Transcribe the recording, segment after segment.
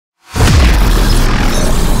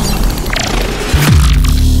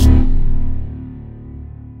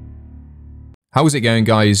How's it going,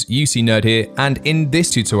 guys? UC Nerd here, and in this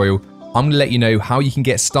tutorial, I'm going to let you know how you can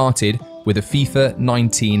get started with a FIFA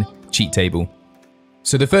 19 cheat table.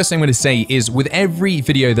 So the first thing I'm going to say is with every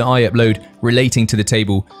video that I upload relating to the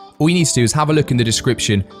table, all you need to do is have a look in the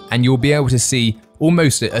description and you'll be able to see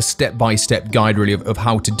almost a step-by-step guide really of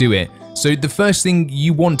how to do it. So the first thing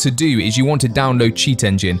you want to do is you want to download Cheat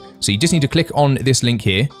Engine. So you just need to click on this link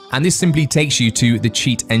here, and this simply takes you to the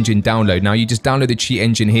Cheat Engine download. Now you just download the Cheat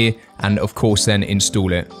Engine here and of course then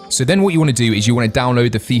install it. So then what you want to do is you want to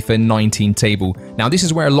download the FIFA 19 table. Now this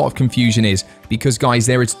is where a lot of confusion is because guys,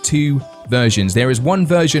 there is two versions. There is one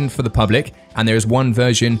version for the public and there is one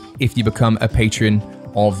version if you become a patron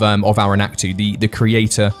of Aranactu, the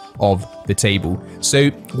creator of the table. So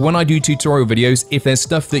when I do tutorial videos, if there's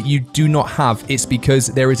stuff that you do not have, it's because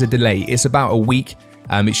there is a delay. It's about a week.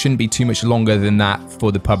 It shouldn't be too much longer than that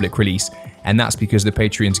for the public release. And that's because the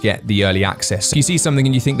Patreons get the early access. So if you see something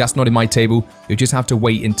and you think that's not in my table, you'll just have to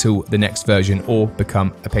wait until the next version or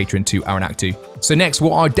become a patron to Aranactu. So next,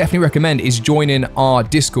 what I definitely recommend is joining our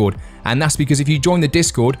Discord. And that's because if you join the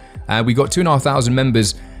Discord, we got 2,500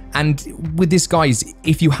 members. And with this, guys,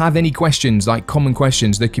 if you have any questions, like common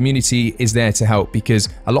questions, the community is there to help because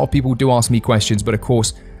a lot of people do ask me questions, but of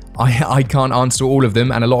course, I can't answer all of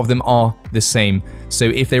them and a lot of them are the same. So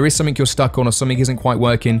if there is something you're stuck on or something isn't quite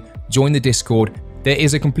working, join the Discord. There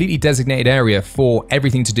is a completely designated area for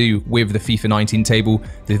everything to do with the FIFA 19 table,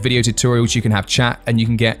 the video tutorials, you can have chat and you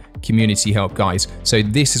can get community help, guys. So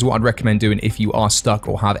this is what I'd recommend doing if you are stuck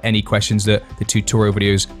or have any questions that the tutorial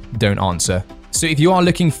videos don't answer. So if you are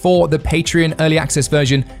looking for the Patreon early access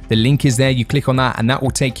version, the link is there. You click on that and that will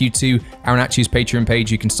take you to Aranactu's Patreon page.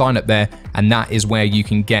 You can sign up there and that is where you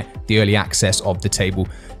can get the early access of the table.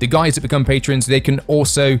 The guys that become patrons, they can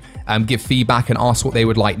also give feedback and ask what they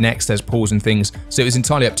would like next. There's polls and things. So it's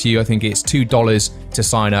entirely up to you. I think it's $2 to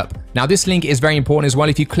sign up. Now this link is very important as well.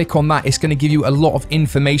 If you click on that, it's going to give you a lot of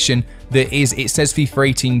information it says FIFA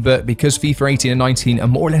 18, but because FIFA 18 and 19 are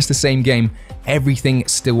more or less the same game, everything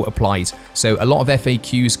still applies. So a lot of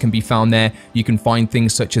FAQs can be found there. You can find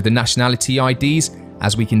things such as the nationality IDs,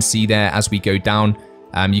 as we can see there as we go down.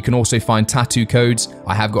 You can also find tattoo codes.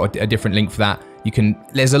 I have got a different link for that.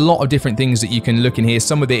 There's a lot of different things that you can look in here.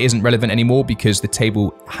 Some of it isn't relevant anymore because the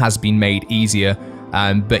table has been made easier.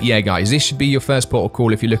 But yeah, guys, this should be your first port of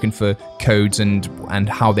call if you're looking for codes and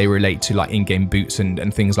how they relate to like in-game boots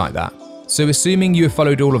and things like that. So assuming you have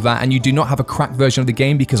followed all of that and you do not have a cracked version of the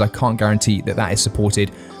game, because I can't guarantee that that is supported,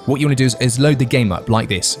 what you want to do is load the game up like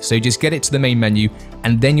this. So just get it to the main menu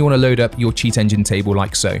and then you want to load up your Cheat Engine table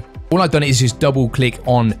like so. All I've done is just double click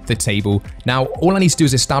on the table. Now, all I need to do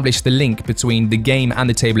is establish the link between the game and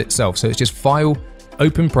the table itself. So it's just File,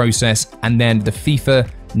 Open Process, and then the FIFA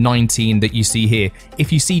 19 that you see here.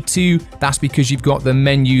 If you see 2, that's because you've got the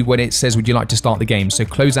menu when it says, would you like to start the game? So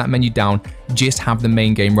close that menu down, just have the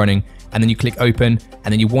main game running, and then you click open,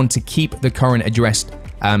 and then you want to keep the current address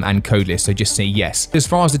and code list, so just say yes. As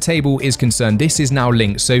far as the table is concerned, this is now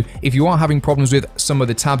linked, so if you are having problems with some of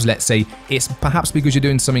the tabs, let's say, it's perhaps because you're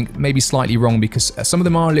doing something maybe slightly wrong, because some of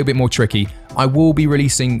them are a little bit more tricky. I will be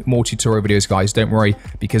releasing more tutorial videos, guys, don't worry,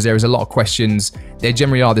 because there is a lot of questions. They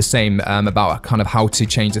generally are the same about kind of how to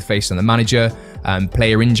change the face on the manager,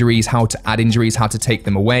 player injuries, how to add injuries, how to take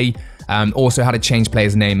them away, also how to change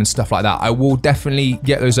player's name and stuff like that. I will definitely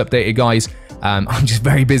get those updated, guys. I'm just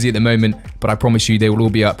very busy at the moment, but I promise you they will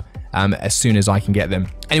all be up as soon as I can get them.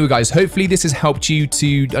 Anyway, guys, hopefully this has helped you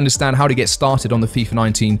to understand how to get started on the FIFA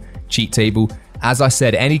 19 cheat table. As I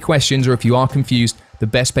said, any questions or if you are confused, the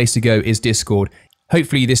best place to go is Discord.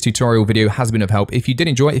 Hopefully this tutorial video has been of help. If you did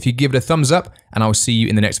enjoy it, if you give it a thumbs up, and I will see you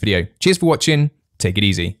in the next video. Cheers for watching. Take it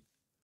easy.